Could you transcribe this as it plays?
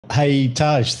Hey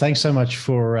Taj, thanks so much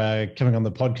for coming on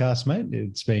the podcast, mate.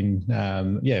 It's been,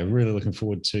 really looking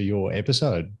forward to your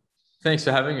episode. Thanks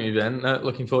for having me, Ben.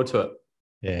 Looking forward to it.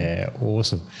 Yeah,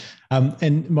 awesome.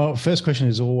 And my first question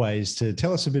is always to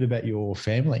tell us a bit about your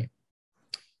family.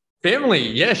 Family,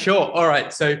 yeah, sure. All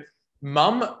right. So,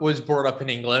 mum was brought up in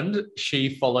England.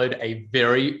 She followed a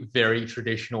very, very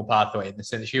traditional pathway in the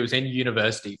sense she was in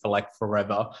university for like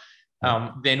forever.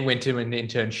 Yeah. Then went to an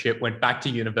internship, went back to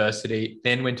university,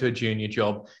 then went to a junior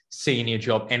job, senior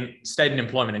job, and stayed in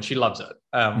employment. And she loves it,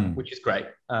 Mm. which is great.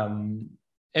 And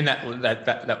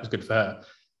that was good for her.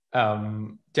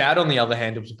 Dad, on the other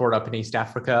hand, was brought up in East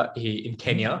Africa, in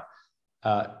Kenya.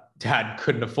 Uh, Dad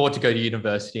couldn't afford to go to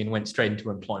university and went straight into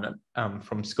employment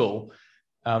from school.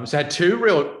 So I had two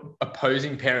real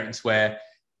opposing parents where,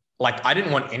 like, I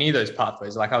didn't want any of those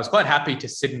pathways. Like, I was quite happy to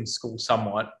sit in school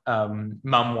somewhat.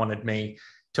 Mum wanted me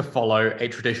to follow a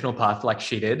traditional path like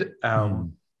she did.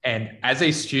 Mm. And as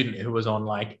a student who was on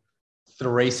like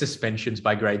three suspensions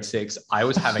by grade six, I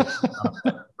was having none of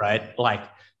it, right? Like,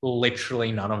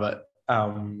 literally none of it.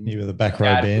 You were the back row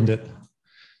Dad bandit.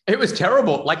 it was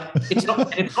terrible. Like it's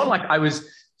not like I was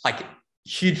like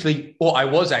hugely, or I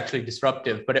was actually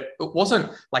disruptive, but it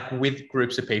wasn't like with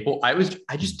groups of people. I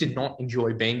just did not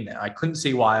enjoy being there. I couldn't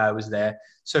see why I was there.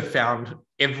 So found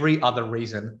every other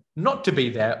reason not to be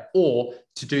there or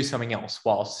to do something else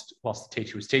whilst the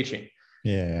teacher was teaching.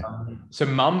 Yeah. So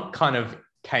mum kind of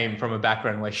came from a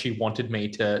background where she wanted me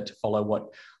to follow what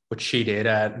she did,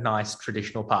 a nice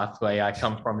traditional pathway. I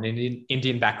come from an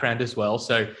Indian background as well.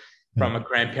 So from a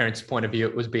grandparent's point of view,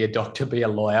 it was be a doctor, be a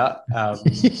lawyer.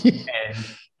 And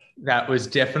that was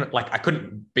definitely like I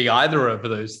couldn't be either of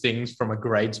those things from a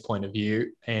grades point of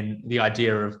view. And the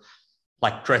idea of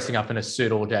like dressing up in a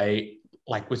suit all day,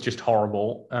 like was just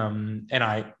horrible. And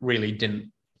I really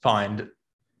didn't find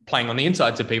playing on the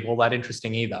insides of people that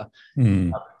interesting either.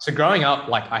 Mm. So growing up,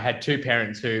 like I had two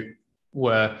parents who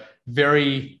were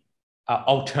very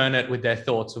alternate with their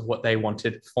thoughts of what they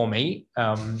wanted for me.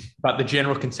 But the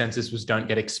general consensus was don't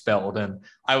get expelled. And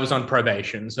I was on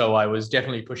probation. So I was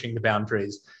definitely pushing the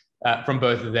boundaries from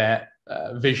both of their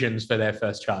visions for their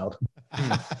first child.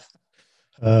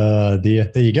 There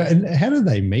you go. And how did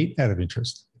they meet out of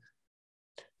interest?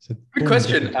 Is it Good born in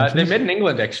question. different They countries? met in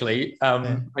England, actually.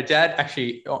 Yeah. My dad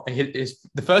actually,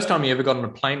 the first time he ever got on a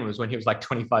plane was when he was like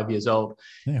 25 years old.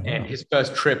 Yeah, And wow. his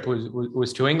first trip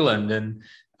was to England. And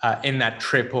in that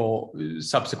trip or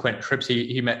subsequent trips,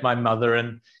 he met my mother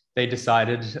and they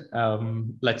decided,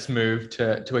 let's move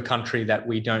to a country that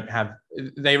we don't have.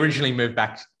 They originally moved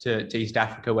back to East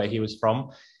Africa, where he was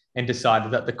from, and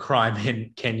decided that the crime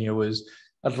in Kenya was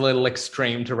a little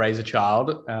extreme to raise a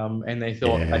child. And they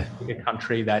thought, Yeah. let's pick a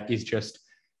country that is just,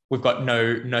 we've got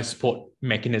no support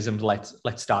mechanisms. Let's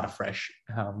start afresh.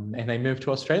 And they moved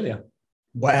to Australia.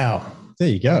 Wow. There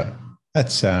you go.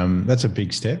 That's a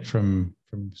big step from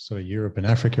sort of Europe and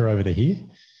Africa over to here. Um,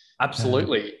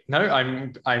 Absolutely. No,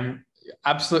 I'm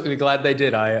absolutely glad they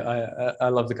did. I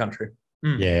love the country.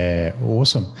 Mm. yeah,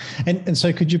 awesome. And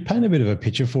so could you paint a bit of a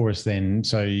picture for us then?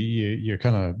 So you're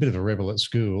kind of a bit of a rebel at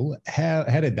school. How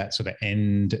did that sort of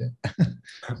end?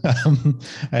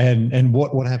 And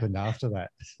what happened after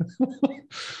that?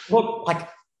 Well, like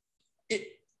it,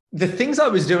 the things I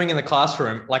was doing in the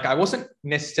classroom, like I wasn't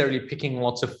necessarily picking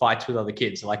lots of fights with other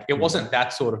kids. Like it Mm. wasn't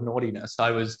that sort of naughtiness.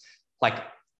 Like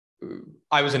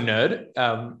I was a nerd,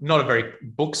 not a very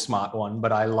book smart one,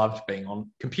 but I loved being on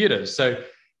computers. So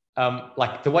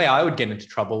like the way I would get into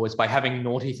trouble was by having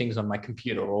naughty things on my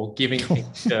computer or giving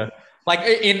things to like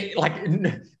in like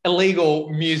illegal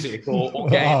music or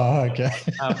games. Oh, okay.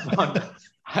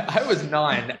 I was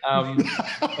nine, and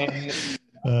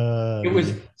it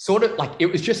was Dear. sort of like it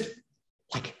was just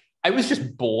like I was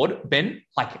just bored, Ben.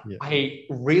 Like Yeah. I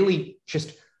really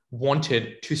just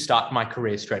wanted to start my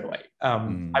career straight away.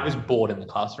 I was Mm. bored in the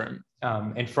classroom,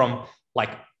 and from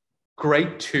like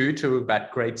grade two to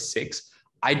about grade six,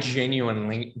 I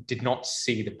genuinely did not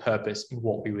see the purpose in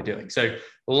what we were doing. So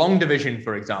long division,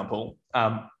 for example,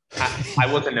 I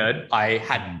was a nerd.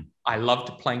 Mm. I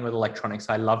loved playing with electronics.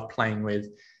 I loved playing with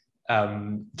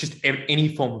just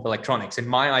any form of electronics. And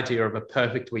my idea of a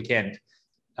perfect weekend,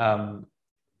 um,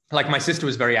 like my sister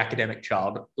was a very academic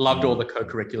child, loved all Mm. the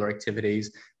co-curricular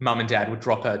activities. Mum and dad would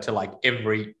drop her to like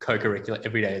every co-curricular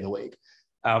every day of the week.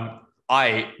 Um,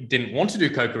 I didn't want to do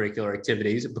co-curricular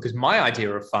activities because my idea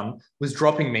of fun was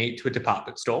dropping me to a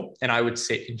department store and I would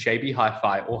sit in JB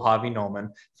Hi-Fi or Harvey Norman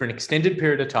for an extended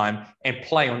period of time and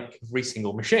play on every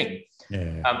single machine,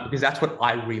 Yeah. because that's what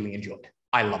I really enjoyed.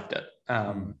 I loved it.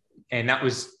 Mm. And that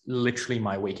was literally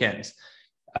my weekends.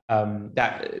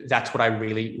 that's what I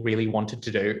really, really wanted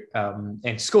to do.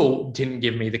 And school didn't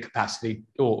give me the capacity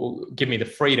or give me the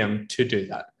freedom to do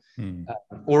that,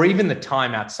 or even the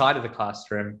time outside of the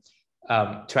classroom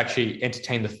to actually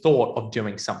entertain the thought of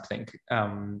doing something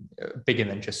bigger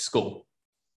than just school.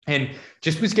 And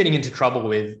just was getting into trouble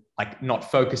with like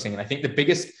not focusing. And I think the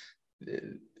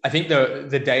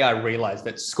day I realized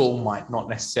that school might not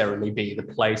necessarily be the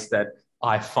place that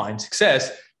I find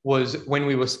success was when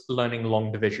we were learning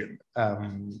long division.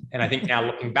 And I think now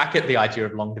looking back at the idea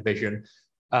of long division,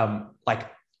 like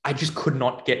I just could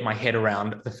not get my head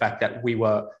around the fact that we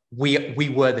were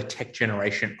the tech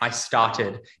generation. I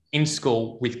started in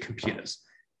school with computers.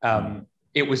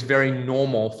 It was very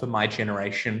normal for my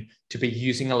generation to be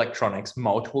using electronics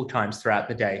multiple times throughout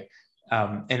the day,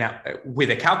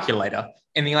 with a calculator.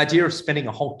 And the idea of spending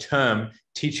a whole term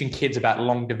teaching kids about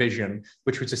long division,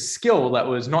 which was a skill that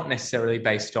was not necessarily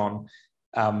based on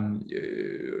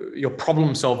your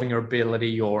problem solving ability,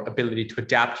 your ability to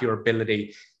adapt, your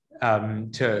ability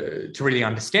to really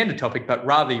understand a topic, but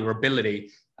rather your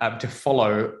ability to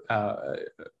follow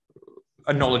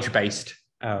a knowledge-based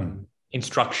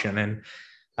instruction, and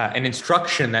an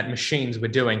instruction that machines were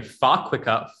doing far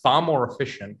quicker, far more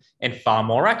efficient, and far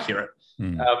more accurate.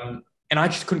 And I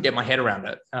just couldn't get my head around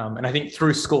it. And I think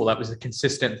through school, that was a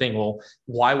consistent thing. Well,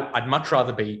 why I'd much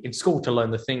rather be in school to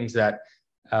learn the things that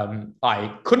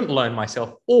I couldn't learn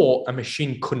myself or a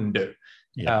machine couldn't do.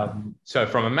 Yeah. So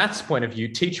from a maths point of view,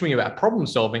 teach me about problem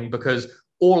solving, because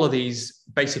all of these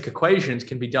basic equations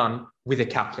can be done with a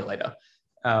calculator.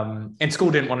 And school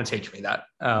didn't want to teach me that.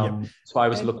 So I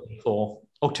was looking for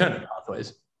alternative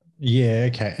pathways. Yeah.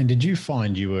 Okay. And did you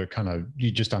find you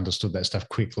just understood that stuff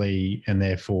quickly, and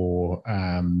therefore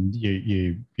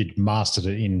you'd mastered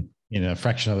it in a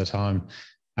fraction of the time,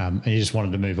 and you just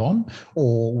wanted to move on?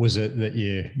 Or was it that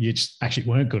you just actually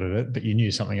weren't good at it, but you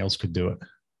knew something else could do it?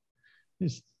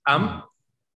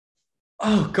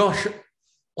 Oh gosh.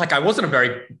 Like I wasn't a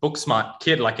very book smart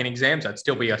kid. Like in exams, I'd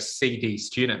still be a CD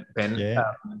student, Ben. Yeah.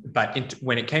 But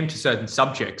when it came to certain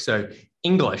subjects, so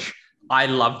English, I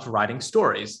loved writing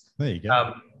stories. There you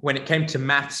go. When it came to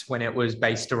maths, when it was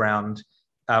based around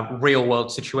real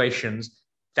world situations,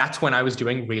 that's when I was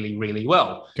doing really, really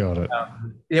well. Got it.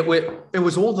 It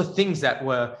was all the things that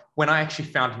were, when I actually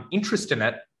found an interest in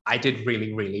it, I did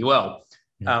really, really well.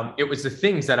 Yeah. It was the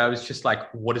things that I was just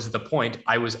like, what is the point?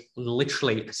 I was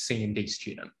literally a C and D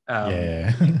student.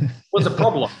 Was a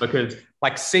problem because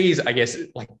like C's, I guess,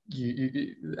 like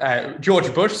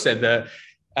George Bush said, the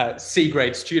C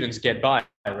grade students get by,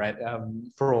 right?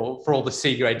 For all the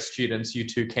C grade students, you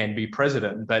too can be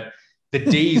president, but the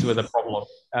D's were the problem.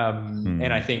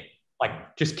 And I think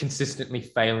like just consistently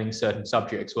failing certain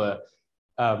subjects were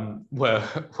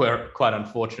quite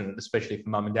unfortunate, especially for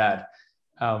mum and dad.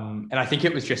 And I think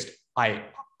it was just, I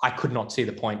could not see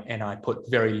the point, and I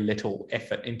put very little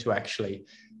effort into actually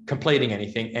completing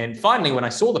anything. And finally, when I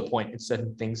saw the point in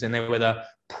certain things, and they were the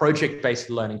project-based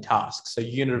learning tasks, so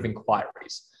unit of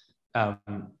inquiries,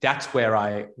 that's where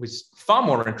I was far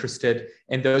more interested,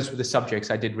 and those were the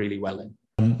subjects I did really well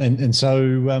in.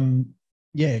 So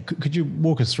could you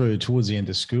walk us through towards the end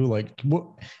of school, like what,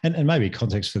 and maybe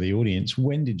context for the audience,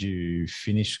 when did you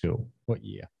finish school? What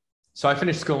year? So I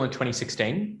finished school in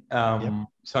 2016.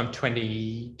 So I'm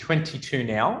 22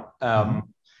 now.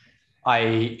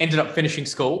 I ended up finishing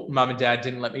school. Mum and dad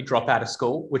didn't let me drop out of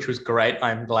school, which was great.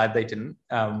 I'm glad they didn't.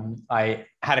 I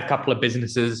had a couple of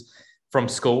businesses from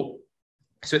school.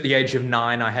 So at the age of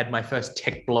 9, I had my first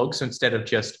tech blog. So instead of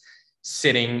just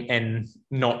sitting and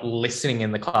not listening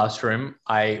in the classroom,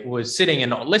 I was sitting and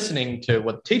not listening to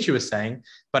what the teacher was saying,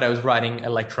 but I was writing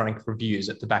electronic reviews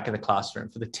at the back of the classroom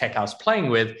for the tech I was playing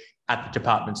with at the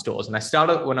department stores. And I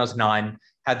started when I was 9,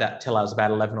 had that till I was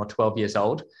about 11 or 12 years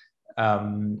old,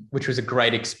 which was a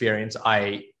great experience.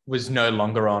 I was no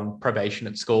longer on probation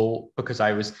at school because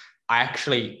I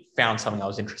actually found something I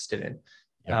was interested in.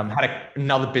 Had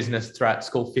another business throughout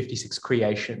school, 56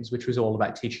 Creations, which was all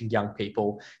about teaching young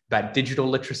people about digital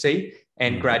literacy,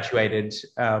 and graduated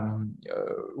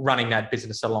running that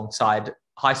business alongside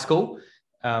high school,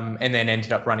 and then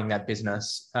ended up running that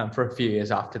business for a few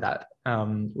years after that,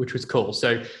 which was cool.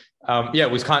 So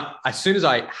it was as soon as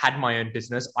I had my own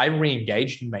business, I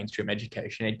re-engaged in mainstream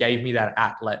education. It gave me that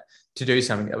outlet to do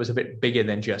something that was a bit bigger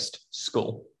than just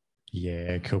school.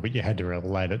 Yeah, cool. But you had to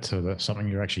relate it to something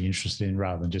you're actually interested in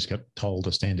rather than just get told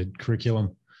a standard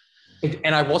curriculum.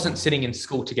 And I wasn't sitting in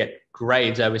school to get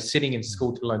grades. I was sitting in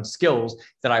school to learn skills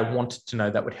that I wanted to know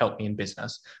that would help me in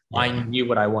business. Yeah. I knew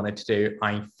what I wanted to do.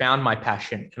 I found my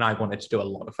passion and I wanted to do a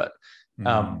lot of it.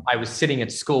 I was sitting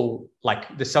at school,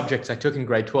 like the subjects I took in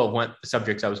grade 12 weren't the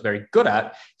subjects I was very good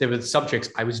at. They were the subjects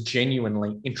I was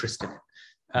genuinely interested in.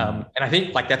 And I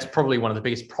think like that's probably one of the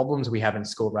biggest problems we have in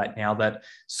school right now, that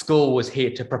school was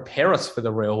here to prepare us for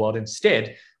the real world.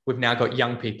 Instead, we've now got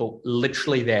young people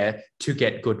literally there to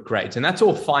get good grades. And that's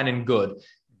all fine and good.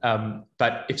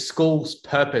 But if school's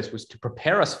purpose was to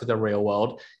prepare us for the real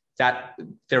world, that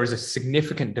there is a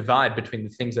significant divide between the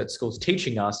things that school's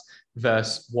teaching us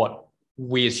versus what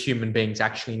we as human beings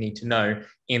actually need to know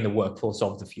in the workforce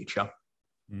of the future.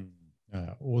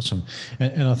 Awesome.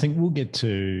 And I think we'll get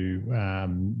to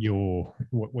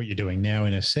what you're doing now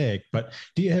in a sec, but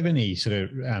do you have any sort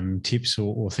of tips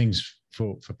or things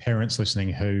for parents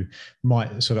listening who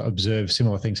might sort of observe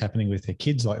similar things happening with their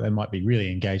kids? Like they might be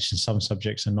really engaged in some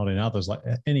subjects and not in others. Like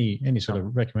any sort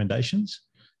of recommendations?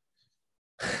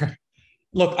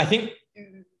 Look, I think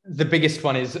the biggest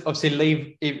one is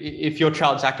obviously if your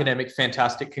child's academic,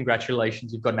 fantastic,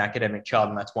 congratulations, you've got an academic child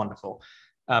and that's wonderful.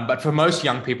 But for most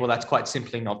young people, that's quite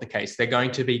simply not the case. They're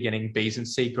going to be getting B's and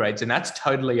C grades, and that's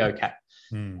totally okay.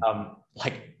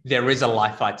 Like there is a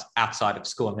life outside of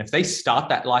school. And if they start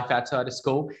that life outside of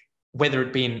school, whether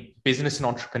it be in business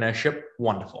and entrepreneurship,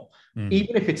 wonderful.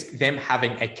 Even if it's them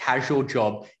having a casual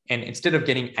job and instead of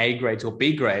getting A grades or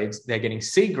B grades, they're getting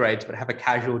C grades, but have a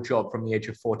casual job from the age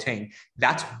of 14,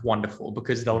 that's wonderful,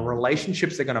 because the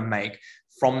relationships they're going to make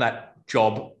from that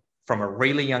job from a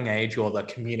really young age, or the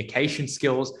communication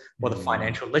skills or the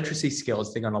financial literacy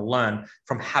skills they're going to learn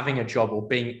from having a job or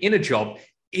being in a job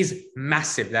is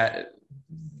massive.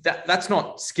 That's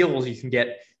not skills you can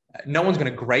get. No one's going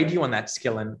to grade you on that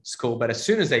skill in school, but as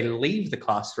soon as they leave the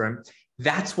classroom,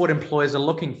 that's what employers are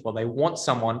looking for. They want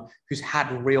someone who's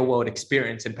had real world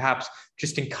experience, and perhaps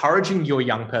just encouraging your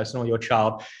young person or your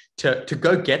child to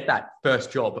go get that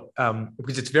first job.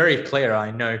 Because it's very clear,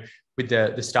 I know, with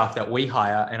the staff that we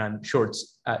hire, and I'm sure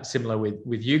it's similar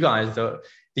with you guys, the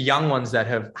young ones that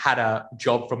have had a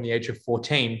job from the age of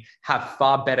 14 have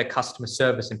far better customer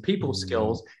service and people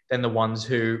skills than the ones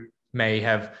who may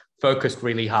have focused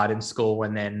really hard in school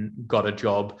and then got a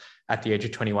job at the age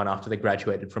of 21 after they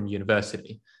graduated from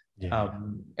university. I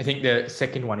think the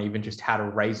second one, even just how to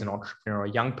raise an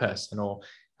entrepreneurial young person or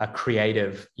a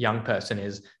creative young person,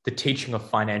 is the teaching of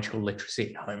financial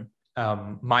literacy at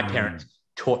home. My parents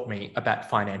taught me about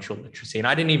financial literacy, and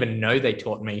I didn't even know they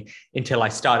taught me until I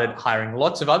started hiring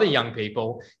lots of other young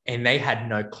people and they had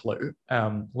no clue.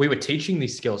 We were teaching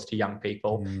these skills to young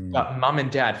people, but mum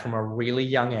and dad from a really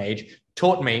young age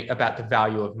taught me about the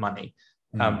value of money.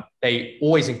 They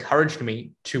always encouraged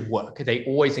me to work. They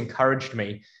always encouraged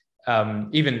me,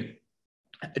 even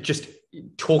just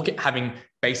having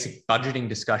basic budgeting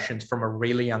discussions from a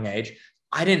really young age.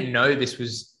 I didn't know this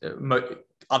was,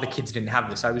 other kids didn't have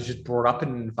this. I was just brought up in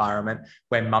an environment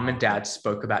where mum and dad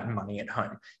spoke about money at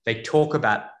home. They talk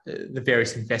about the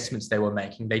various investments they were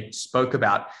making. They spoke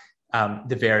about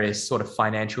the various sort of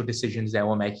financial decisions they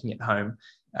were making at home.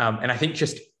 And I think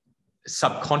just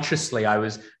subconsciously, I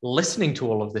was listening to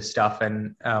all of this stuff,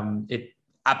 and it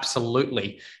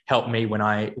absolutely helped me when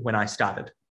I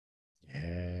started.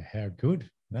 Yeah, how good.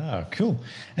 Oh, cool.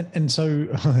 And so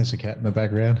there's a cat in the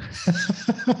background.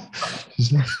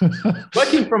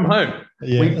 Working from home.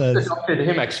 Yeah, we adopted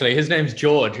him, actually. His name's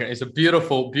George. It's a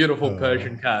beautiful, beautiful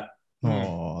Persian cat.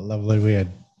 Oh, lovely. We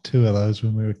had 2 of those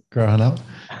when we were growing up.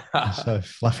 So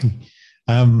fluffy.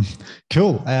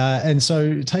 Cool. And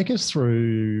so take us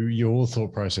through your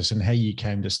thought process and how you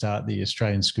came to start the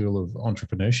Australian School of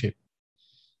Entrepreneurship.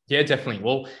 Yeah, definitely.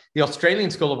 Well, the Australian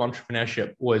School of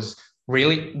Entrepreneurship was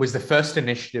the first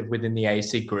initiative within the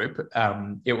ASE Group.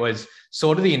 It was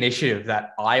sort of the initiative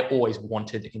that I always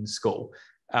wanted in school.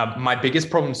 My biggest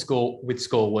problem with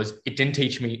school was it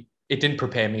didn't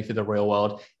prepare me for the real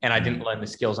world, and I didn't learn the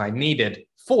skills I needed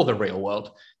for the real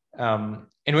world. And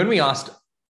when we asked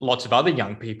lots of other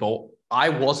young people, I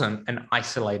wasn't an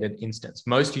isolated instance.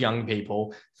 Most young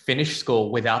people finish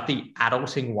school without the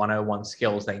adulting 101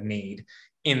 skills they need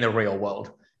in the real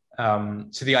world.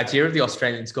 So the idea of the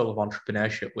Australian School of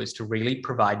Entrepreneurship was to really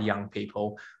provide young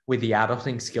people with the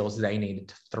adulting skills they needed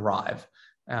to thrive.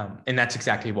 And that's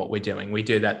exactly what we're doing. We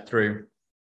do that through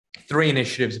 3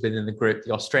 initiatives within the group: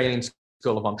 the Australian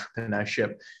School of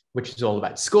Entrepreneurship, which is all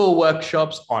about school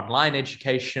workshops, online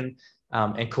education,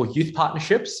 and core youth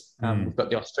partnerships. We've got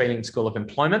the Australian School of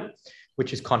Employment,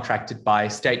 which is contracted by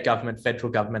state government,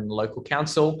 federal government, and local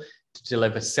council to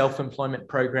deliver self-employment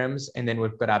programs. And then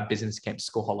we've got our business camp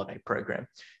school holiday program.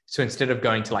 So instead of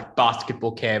going to like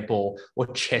basketball camp or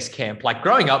chess camp, like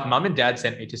growing up, mum and dad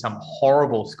sent me to some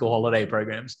horrible school holiday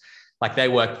programs. Like they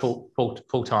worked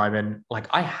full time, and like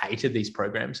I hated these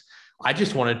programs. I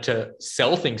just wanted to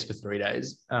sell things for 3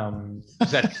 days.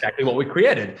 That's exactly what we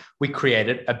created. We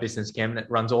created a business game that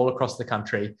runs all across the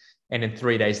country. And in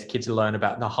 3 days, the kids learn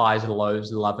about the highs and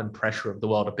lows, love and pressure of the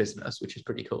world of business, which is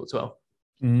pretty cool as well.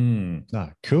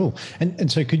 Cool.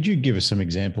 And so could you give us some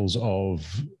examples of,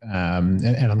 and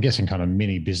I'm guessing kind of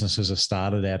mini businesses are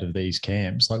started out of these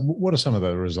camps. Like what are some of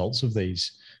the results of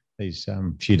these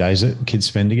few days that kids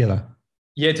spend together?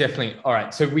 Yeah, definitely. All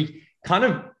right. So we kind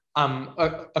of,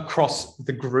 across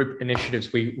the group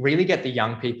initiatives, we really get the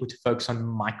young people to focus on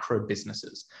micro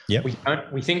businesses. Yep.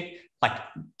 We think like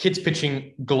kids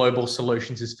pitching global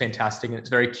solutions is fantastic and it's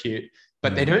very cute,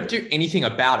 but they don't do anything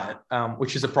about it,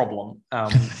 which is a problem.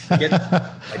 We get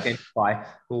to identify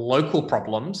local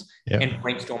problems and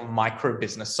brainstorm micro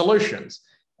business solutions.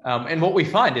 And what we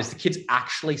find is the kids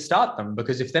actually start them,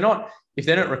 because if they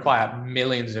don't require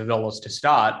millions of dollars to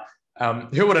start,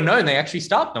 who would have known they actually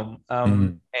start them?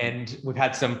 And we've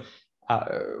had some.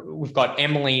 We've got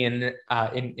Emily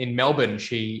in Melbourne.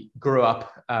 She grew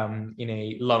up in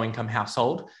a low-income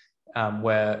household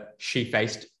where she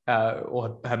faced,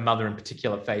 or her mother in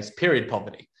particular faced, period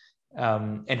poverty.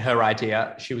 And her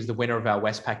idea, she was the winner of our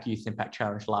Westpac Youth Impact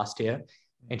Challenge last year,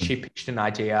 and she pitched an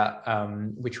idea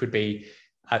which would be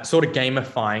sort of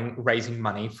gamifying raising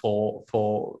money for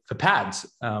pads.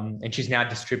 And she's now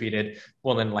distributed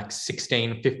more than like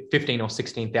 15 or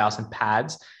 16,000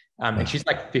 pads. And she's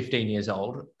like 15 years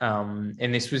old.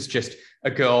 And this was just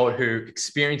a girl who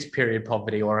experienced period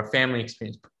poverty, or a family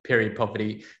experienced period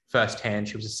poverty firsthand.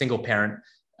 She was a single parent.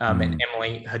 And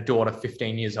Emily, her daughter,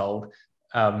 15 years old,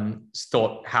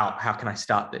 thought, how can I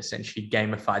start this? And she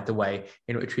gamified the way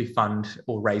in which we fund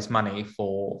or raise money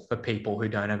for people who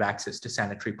don't have access to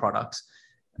sanitary products.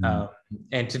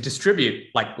 And to distribute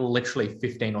like literally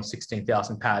 15 or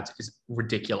 16,000 pads is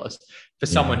ridiculous for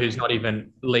someone who's not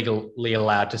even legally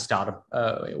allowed to start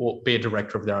or be a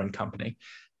director of their own company.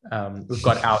 We've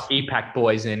got our EPAC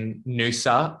boys in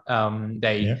Noosa.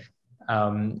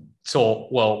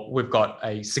 We've got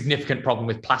a significant problem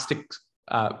with plastic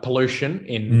pollution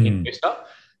in Noosa.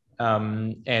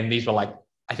 And these were like,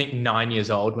 I think 9 years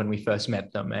old when we first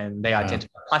met them, and they identified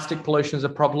plastic pollution as a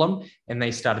problem. And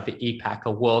they started the EPAC,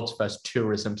 a world's first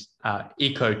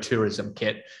eco-tourism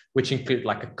kit, which included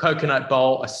like a coconut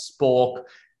bowl, a spork,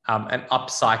 an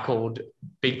upcycled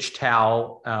beach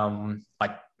towel,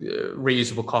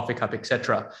 reusable coffee cup,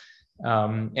 etc.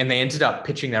 And they ended up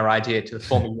pitching their idea to the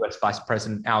former US Vice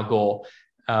President, Al Gore.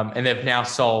 And they've now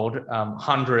sold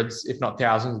hundreds, if not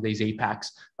thousands, of these EPACs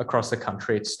across the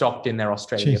country. It's stocked in their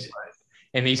Australia.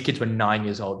 And these kids were 9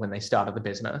 years old when they started the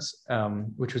business,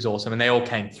 which was awesome. And they all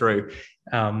came through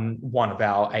one of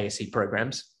our ASE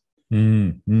programs.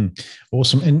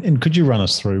 Awesome. And could you run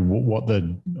us through what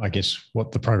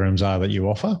the programs are that you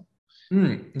offer?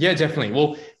 Yeah, definitely.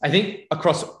 Well, I think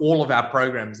across all of our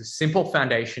programs, the simple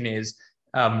foundation is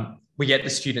we get the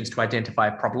students to identify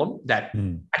a problem that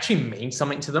actually means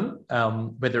something to them,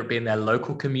 whether it be in their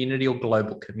local community or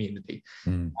global community.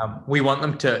 We want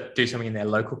them to do something in their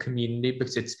local community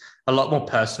because it's a lot more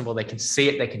personable. They can see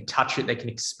it, they can touch it, they can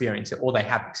experience it, or they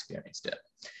have experienced it.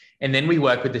 And then we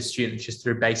work with the students just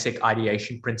through basic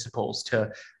ideation principles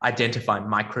to identify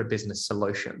micro business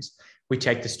solutions. We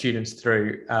take the students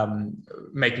through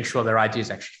making sure their idea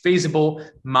is actually feasible,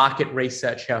 market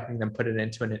research, helping them put it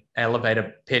into an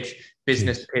elevator pitch,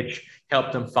 business pitch,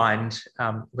 help them find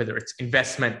whether it's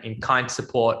investment, in-kind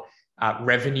support,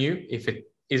 revenue, if it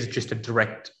is just a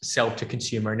direct sell to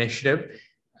consumer initiative,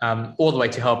 all the way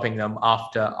to helping them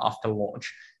after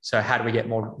launch. So how do we get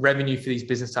more revenue for these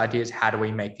business ideas? How do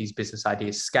we make these business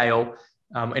ideas scale?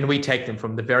 And we take them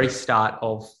from the very start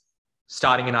of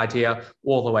starting an idea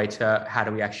all the way to how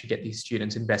do we actually get these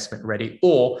students investment ready,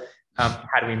 or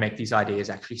how do we make these ideas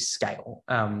actually scale?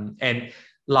 And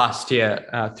last year,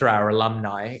 through our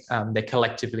alumni, they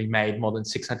collectively made more than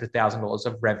 $600,000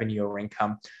 of revenue or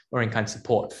income or in-kind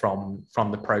support from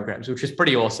the programs, which is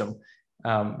pretty awesome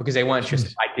because they weren't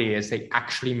just ideas, they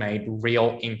actually made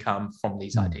real income from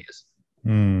these ideas.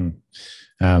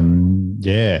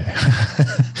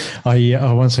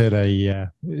 I once heard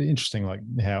interesting, like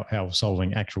how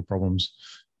solving actual problems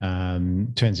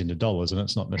turns into dollars, and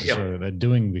it's not necessarily they're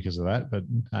doing because of that. But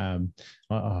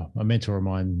a mentor of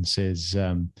mine says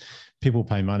people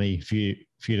pay money for you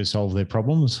to solve their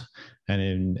problems,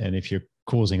 and if you're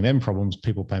causing them problems,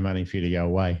 people pay money for you to go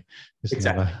away.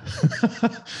 Exactly.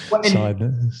 Side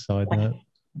note.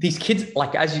 These kids,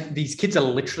 these kids are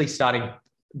literally starting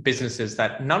businesses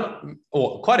that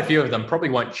quite a few of them probably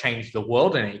won't change the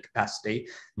world in any capacity.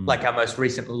 Like our most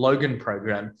recent Logan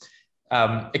program,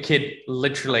 A kid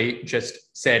literally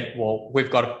just said, well,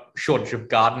 we've got a shortage of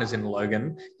gardeners in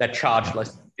Logan that charge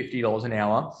less than $50 an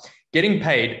hour. Getting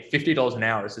paid $50 an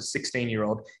hour as a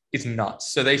 16-year-old is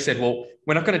nuts. So they said, well,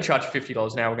 we're not going to charge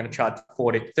 $50 an hour. We're going to charge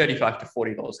 $35 to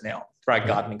 $40 an hour for our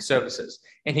gardening services.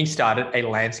 And he started a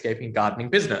landscaping gardening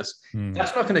business.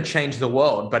 That's not going to change the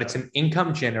world, but it's an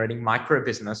income generating micro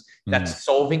business that's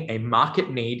solving a market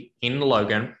need in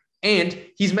Logan. And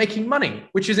he's making money,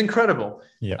 which is incredible.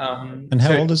 Yeah. And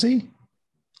how old is he?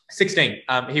 16.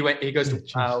 He goes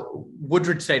to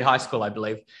Woodridge State High School, I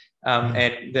believe.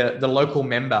 And the local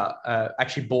member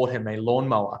actually bought him a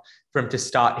lawnmower for him to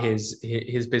start his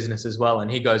business as well.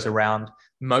 And he goes around.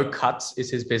 Mow Cuts is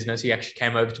his business. He actually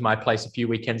came over to my place a few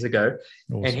weekends ago.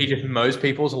 Awesome. And he just mows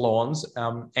people's lawns.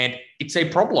 And it's a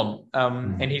problem.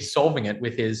 And he's solving it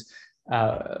with his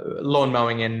lawn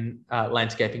mowing and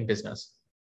landscaping business.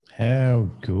 How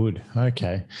good.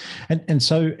 Okay. And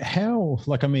so how,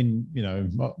 like, I mean, you know,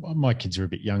 my kids are a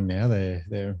bit young now.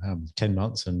 They're 10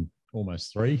 months and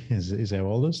almost 3 is our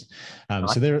oldest.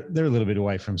 So they're a little bit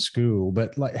away from school,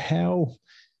 but like how,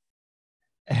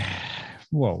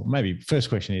 well, maybe first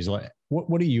question is like,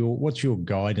 what's your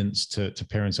guidance to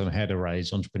parents on how to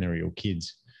raise entrepreneurial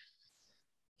kids?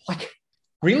 Like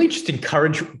really just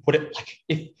encourage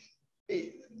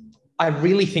I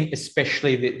really think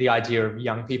especially the idea of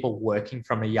young people working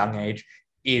from a young age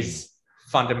is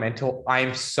fundamental. I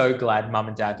am so glad mum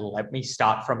and dad let me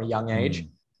start from a young age.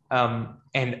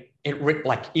 And it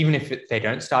like, even if they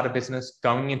don't start a business,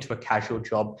 going into a casual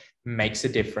job makes a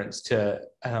difference to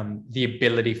the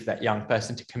ability for that young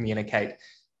person to communicate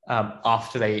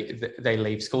after they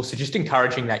leave school. So just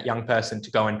encouraging that young person to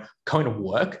go into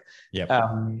work. Yep.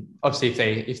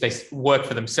 Obviously, if they work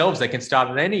for themselves, they can start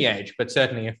at any age. But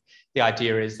certainly, if the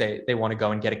idea is they want to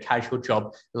go and get a casual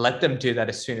job, let them do that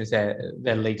as soon as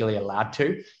they're legally allowed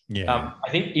to. Yeah.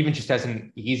 I think even just as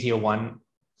an easier one,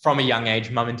 from a young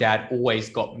age, mum and dad always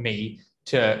got me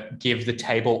to give the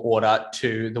table order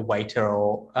to the waiter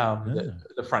or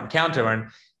the front counter.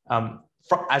 And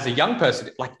as a young person,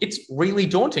 like it's really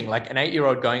daunting, like an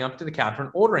 8-year-old going up to the counter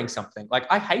and ordering something.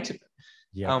 Like I hated it.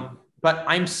 Yeah. But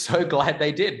I'm so glad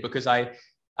they did, because I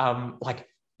like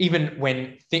even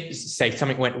when say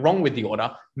something went wrong with the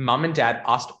order, mum and dad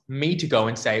asked me to go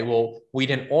and say, well, we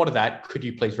didn't order that. Could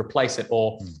you please replace it?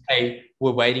 Or, hey,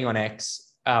 we're waiting on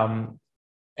X.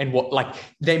 And what, like,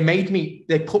 they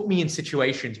put me in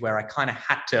situations where I kind of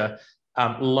had to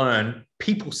learn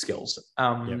people skills.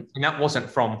 And that wasn't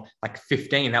from like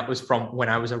 15, that was from when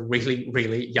I was a really,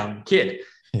 really young kid.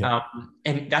 Yeah.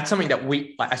 And that's something that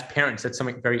we, like, as parents, that's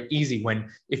something very easy when,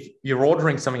 if you're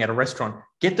ordering something at a restaurant,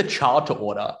 get the child to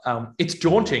order. It's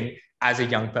daunting as a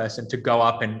young person to go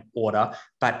up and order,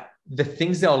 but the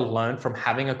things they'll learn from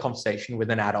having a conversation with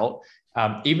an adult,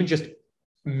 even just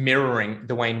mirroring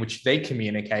the way in which they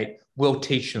communicate, will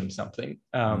teach them something.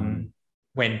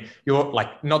 When you're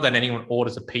like, not that anyone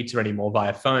orders a pizza anymore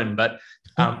via phone, but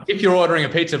if you're ordering a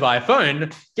pizza via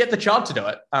phone, get the child to do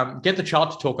it. Get the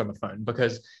child to talk on the phone,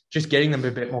 because just getting them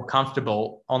a bit more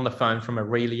comfortable on the phone from a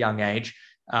really young age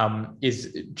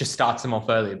just starts them off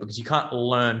earlier, because you can't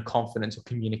learn confidence or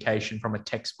communication from a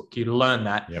textbook. You learn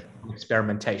that from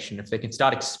experimentation. If they can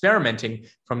start experimenting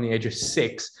from the age of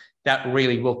 6, that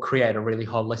really will create a really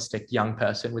holistic young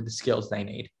person with the skills they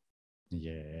need.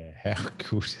 Yeah, how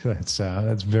good.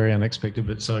 That's very unexpected,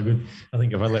 but so good. I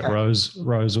think if I let Rose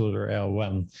order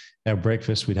our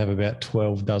breakfast, we'd have about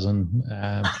 12 dozen.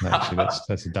 Actually,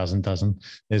 that's a dozen.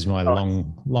 There's my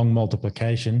long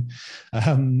multiplication.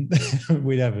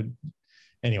 We'd have it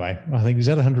anyway. I think, is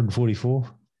that 144?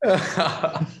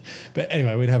 But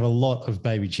anyway, we'd have a lot of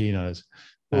baby chinos.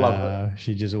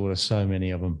 She just orders so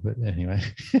many of them, but anyway.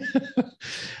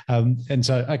 And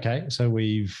so, okay, so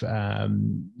we've,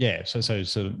 so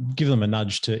sort of give them a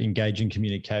nudge to engage in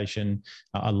communication.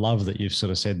 I love that you've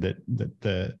sort of said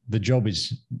that the job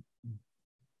is,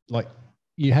 like,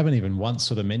 you haven't even once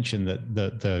sort of mentioned that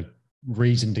the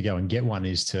reason to go and get one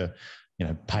is to,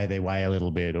 pay their way a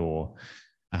little bit, or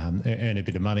earn a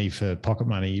bit of money for pocket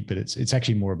money, but it's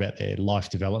actually more about their life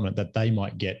development, that they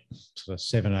might get sort of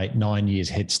 7, 8, 9 years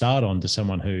head start on to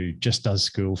someone who just does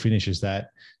school, finishes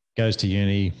that, goes to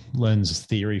uni, learns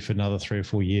theory for another 3 or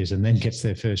 4 years, and then gets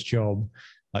their first job.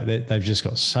 Like they've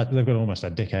got almost a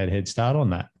decade head start on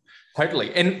that.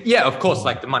 Totally. And yeah, of course,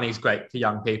 like the money's great for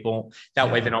young people. That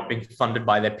way they're not being funded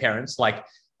by their parents. Like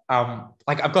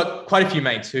I've got quite a few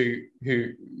mates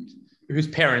whose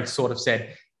parents sort of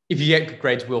said, if you get good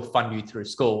grades, we'll fund you through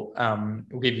school.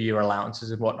 We'll give you your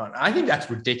allowances and whatnot. I think that's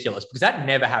ridiculous because that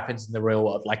never happens in the real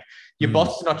world. Like your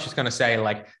boss is not just going to say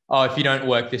like, oh, if you don't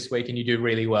work this week and you do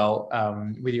really well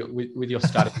with your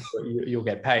studies, you'll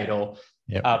get paid. Or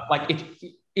like it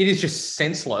is just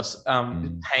senseless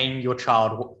paying your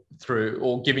child through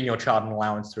or giving your child an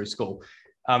allowance through school.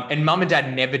 And mum and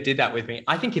dad never did that with me.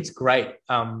 I think it's great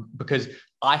because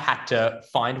I had to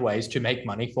find ways to make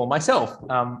money for myself.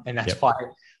 And that's why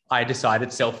I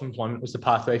decided self-employment was the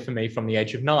pathway for me from the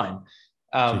age of 9.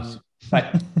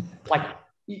 But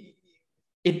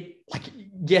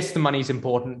yes, the money is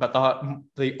important, but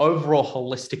the overall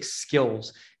holistic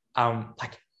skills,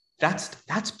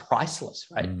 that's priceless,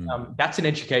 right? That's an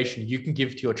education you can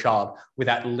give to your child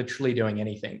without literally doing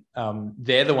anything.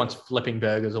 They're the ones flipping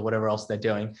burgers or whatever else they're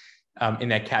doing in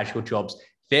their casual jobs.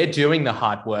 They're doing the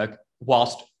hard work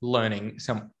whilst learning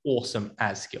some awesome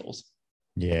ASE skills.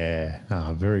 Yeah,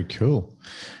 very cool.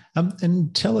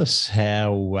 And tell us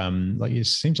how, like it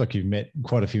seems like you've met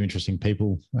quite a few interesting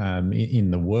people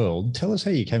in the world. Tell us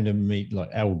how you came to meet like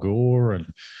Al Gore and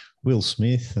Will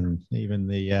Smith and even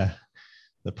the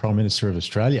Prime Minister of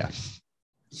Australia.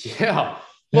 Yeah.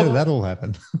 How did that all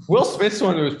happen? Will Smith's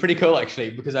one was pretty cool actually,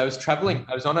 because I was traveling.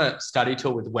 I was on a study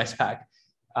tour with Westpac.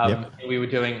 And we were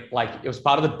doing it was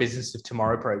part of the Business of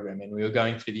Tomorrow program, and we were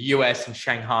going through the US and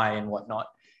Shanghai and whatnot.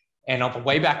 And on the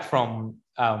way back from,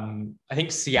 I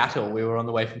think Seattle, we were on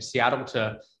the way from Seattle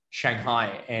to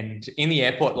Shanghai, and in the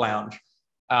airport lounge,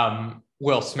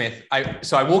 Will Smith,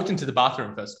 I walked into the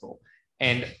bathroom first of all,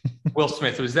 and Will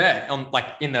Smith was there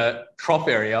in the trough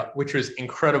area, which was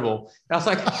incredible. And I was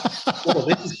like, well,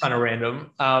 this is kind of random.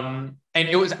 And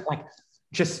it was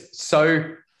just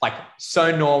so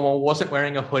normal, wasn't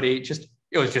wearing a hoodie,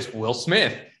 it was just Will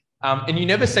Smith. And you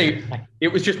never see, it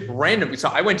was just random. So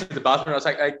I went to the bathroom, I was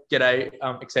like, hey, g'day,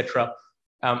 etc.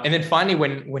 And then finally,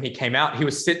 when he came out, he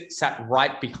was sat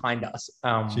right behind us.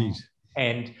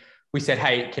 And we said,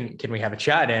 hey, can we have a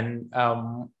chat? And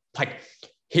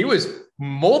he was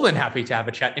more than happy to have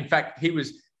a chat. In fact, he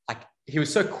was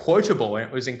so quotable and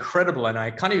it was incredible. And I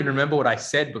can't even remember what I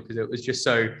said because it was just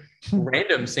so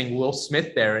random seeing Will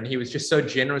Smith there. And he was just so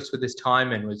generous with his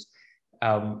time and was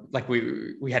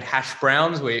we had hash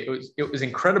browns. It was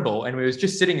incredible. And we was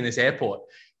just sitting in this airport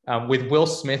with Will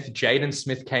Smith. Jaden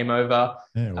Smith came over.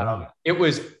 Yeah, wow. It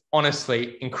was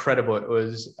honestly incredible. It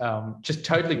was just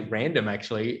totally random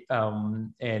actually.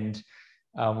 And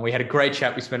we had a great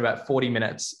chat. We spent about 40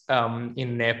 minutes in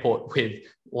an airport with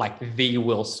the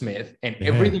Will Smith, and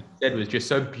everything he said was just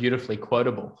so beautifully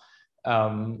quotable,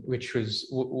 which was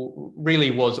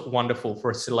really was wonderful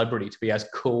for a celebrity to be as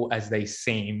cool as they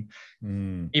seem,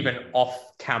 even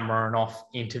off camera and off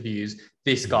interviews.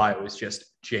 This guy was just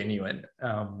genuine.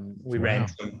 We ran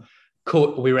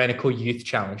a cool youth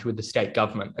challenge with the state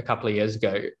government a couple of years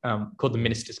ago called the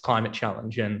Minister's Climate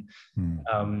Challenge, and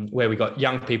where we got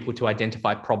young people to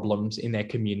identify problems in their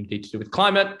community to do with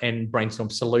climate and brainstorm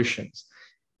solutions.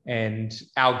 And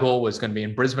Al Gore was going to be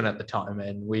in Brisbane at the time,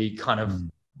 and we kind of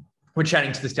were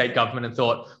chatting to the state government and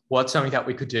thought, what's something that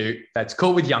we could do that's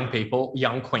cool with young people,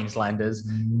 young Queenslanders,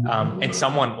 and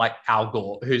someone like Al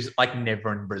Gore, who's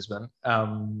never in Brisbane.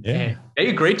 And they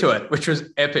agreed to it, which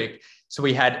was epic. So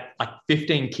we had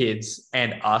 15 kids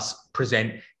and us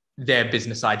present their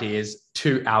business ideas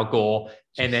to Al Gore,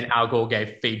 and then Al Gore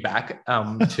gave feedback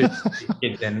to the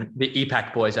kids. And the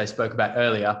EPAC boys I spoke about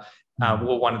earlier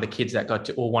were one of the kids that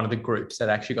or one of the groups that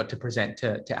actually got to present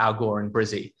to Al Gore and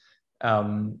Brizzy.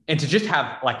 And to just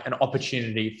have an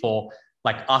opportunity for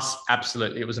us,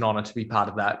 absolutely, it was an honor to be part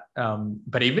of that.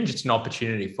 But even just an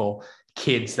opportunity for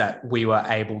kids that we were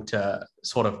able to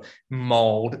sort of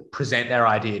mold, present their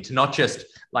idea to not just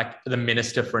the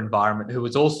Minister for Environment, who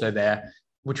was also there,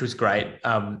 which was great,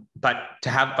 but to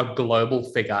have a global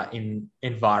figure in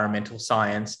environmental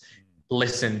science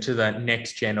listen to the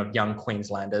next gen of young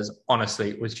Queenslanders. Honestly,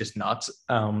 it was just nuts.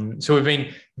 So we've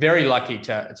been very lucky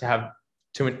to have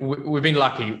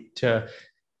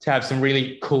some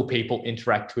really cool people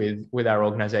interact with our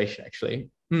organization, actually.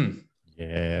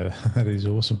 Yeah, that is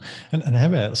awesome. And how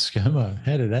about ScoMo?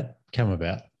 How did that come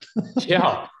about?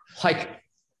 Yeah,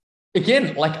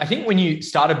 again, I think when you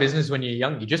start a business when you're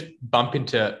young, you just bump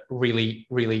into really,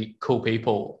 really cool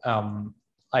people.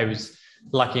 I was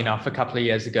lucky enough a couple of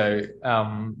years ago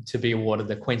to be awarded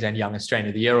the Queensland Young Australian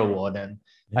of the Year award, and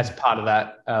as part of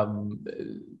that,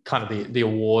 kind of the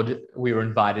award, we were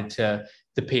invited to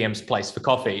the PM's Place for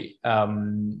Coffee,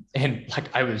 and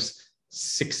I was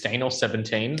 16 or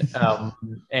 17,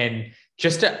 and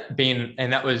just to be in,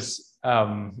 and that was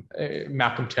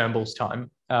Malcolm Turnbull's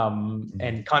time,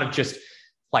 and kind of just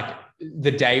like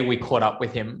the day we caught up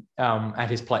with him at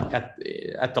his place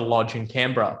at the lodge in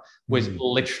Canberra was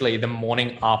literally the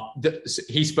morning after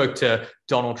he spoke to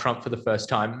Donald Trump for the first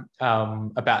time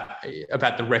about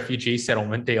the refugee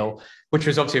settlement deal, which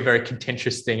was obviously a very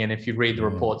contentious thing. And if you read the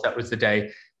reports, that was the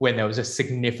day when there was a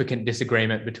significant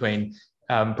disagreement between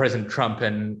President Trump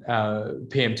and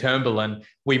PM Turnbull. And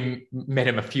we met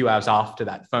him a few hours after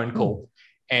that phone call.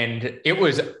 And it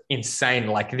was insane.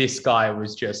 Like, this guy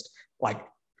was just like,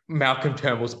 Malcolm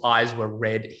Turnbull's eyes were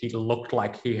red. He looked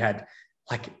like he had,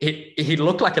 like, he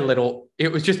looked like a little,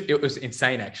 it was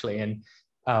insane, actually. And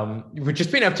we've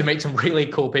just been able to meet some really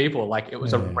cool people. Like, it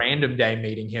was a random day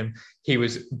meeting him. He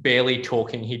was barely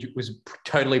talking. He was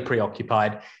totally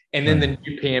preoccupied. And then the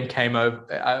new PM came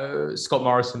over. Scott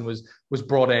Morrison was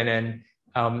brought in,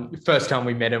 and first time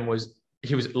we met him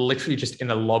he was literally just in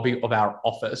the lobby of our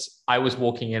office. I was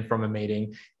walking in from a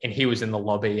meeting and he was in the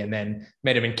lobby, and then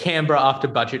met him in Canberra after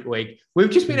budget week. We've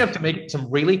just been able to meet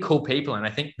some really cool people. And I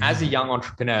think as a young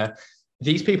entrepreneur,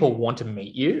 these people want to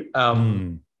meet you.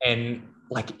 And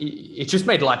like, it just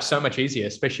made life so much easier,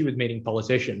 especially with meeting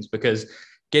politicians, because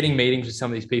getting meetings with some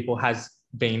of these people has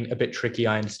been a bit tricky,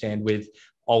 I understand, with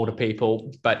older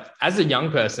people. But as a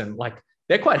young person, like,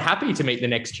 they're quite happy to meet the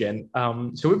next gen.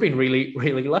 So we've been really,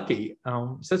 really lucky.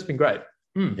 So it's been great.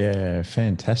 Yeah,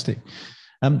 fantastic.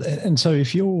 And so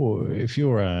if you're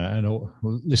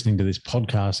listening to this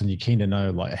podcast and you're keen to know,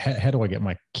 like, how do I get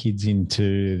my kids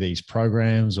into these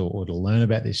programs or to learn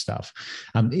about this stuff?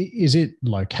 Is it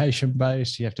location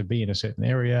based? Do you have to be in a certain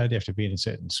area? Do you have to be in a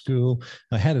certain school?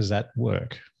 How does that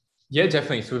work? Yeah,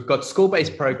 definitely. So we've got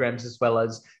school-based programs as well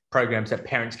as programs that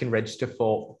parents can register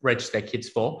their kids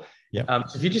for. Yep.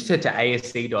 So if you just head to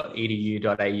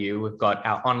ase.edu.au, we've got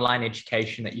our online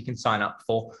education that you can sign up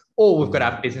for, or we've got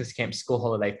our business camp school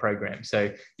holiday program.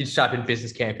 So you just type in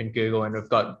business camp in Google, and we've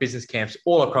got business camps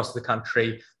all across the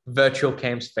country, virtual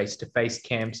camps, face-to-face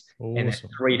camps, and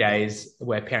 3 days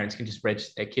where parents can just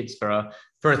register their kids for a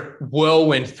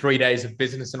whirlwind 3 days of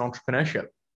business and entrepreneurship.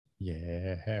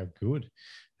 Yeah, how good.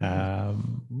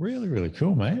 Really, really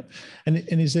cool, mate. And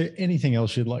is there anything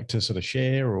else you'd like to sort of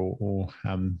share or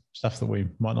stuff that we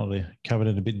might not have covered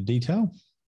in a bit of detail?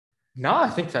 No, I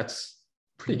think that's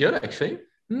pretty good, actually.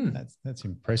 That's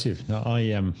impressive. No,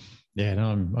 I'm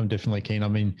definitely keen. I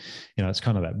mean, it's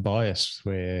kind of that bias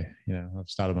where, I've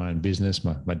started my own business.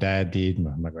 My dad did,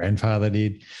 my grandfather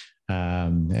did.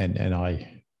 And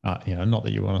I, not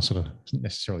that you want to sort of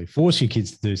necessarily force your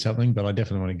kids to do something, but I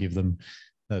definitely want to give them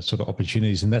sort of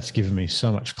opportunities, and that's given me so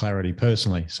much clarity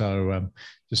personally. So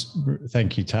just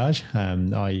thank you, Taj.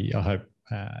 I hope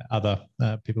other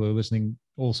people who are listening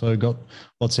also got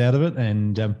lots out of it.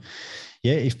 And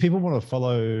if people want to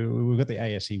follow, we've got the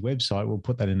ASE website. We'll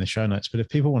put that in the show notes. But if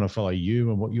people want to follow you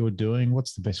and what you're doing,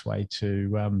 what's the best way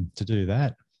to do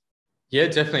that? Yeah,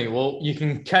 definitely. Well, you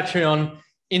can catch me on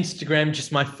Instagram,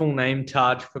 just my full name,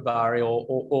 Taj Pabari,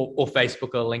 or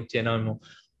Facebook or LinkedIn.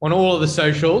 On all of the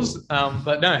socials,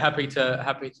 but no, happy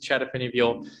to chat if any of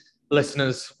your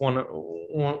listeners want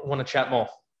to chat more.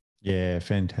 Yeah,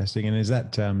 fantastic. And is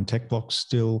that Tech Blog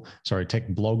still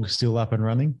up and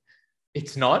running?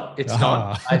 It's not.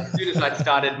 Not. As soon as I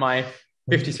started my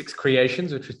 56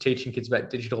 Creations, which was teaching kids about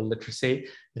digital literacy,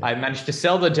 I managed to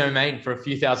sell the domain for a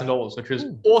few $1,000s, which was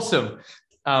awesome.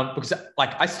 Because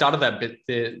like I started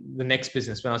the next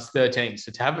business when I was 13,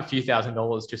 so to have a few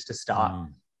 $1,000s just to start.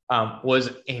 Was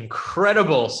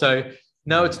incredible. So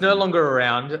no, it's no longer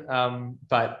around,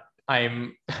 but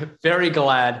I'm very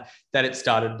glad that it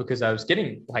started, because I was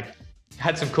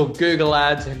had some cool Google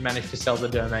ads and managed to sell the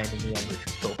domain in the end, which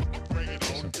was cool.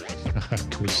 Awesome.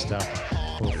 Good stuff.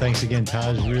 Well, thanks again,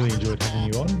 Taj. Really enjoyed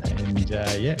having you on, and we'll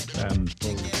be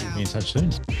in touch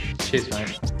soon. Cheers,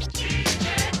 mate.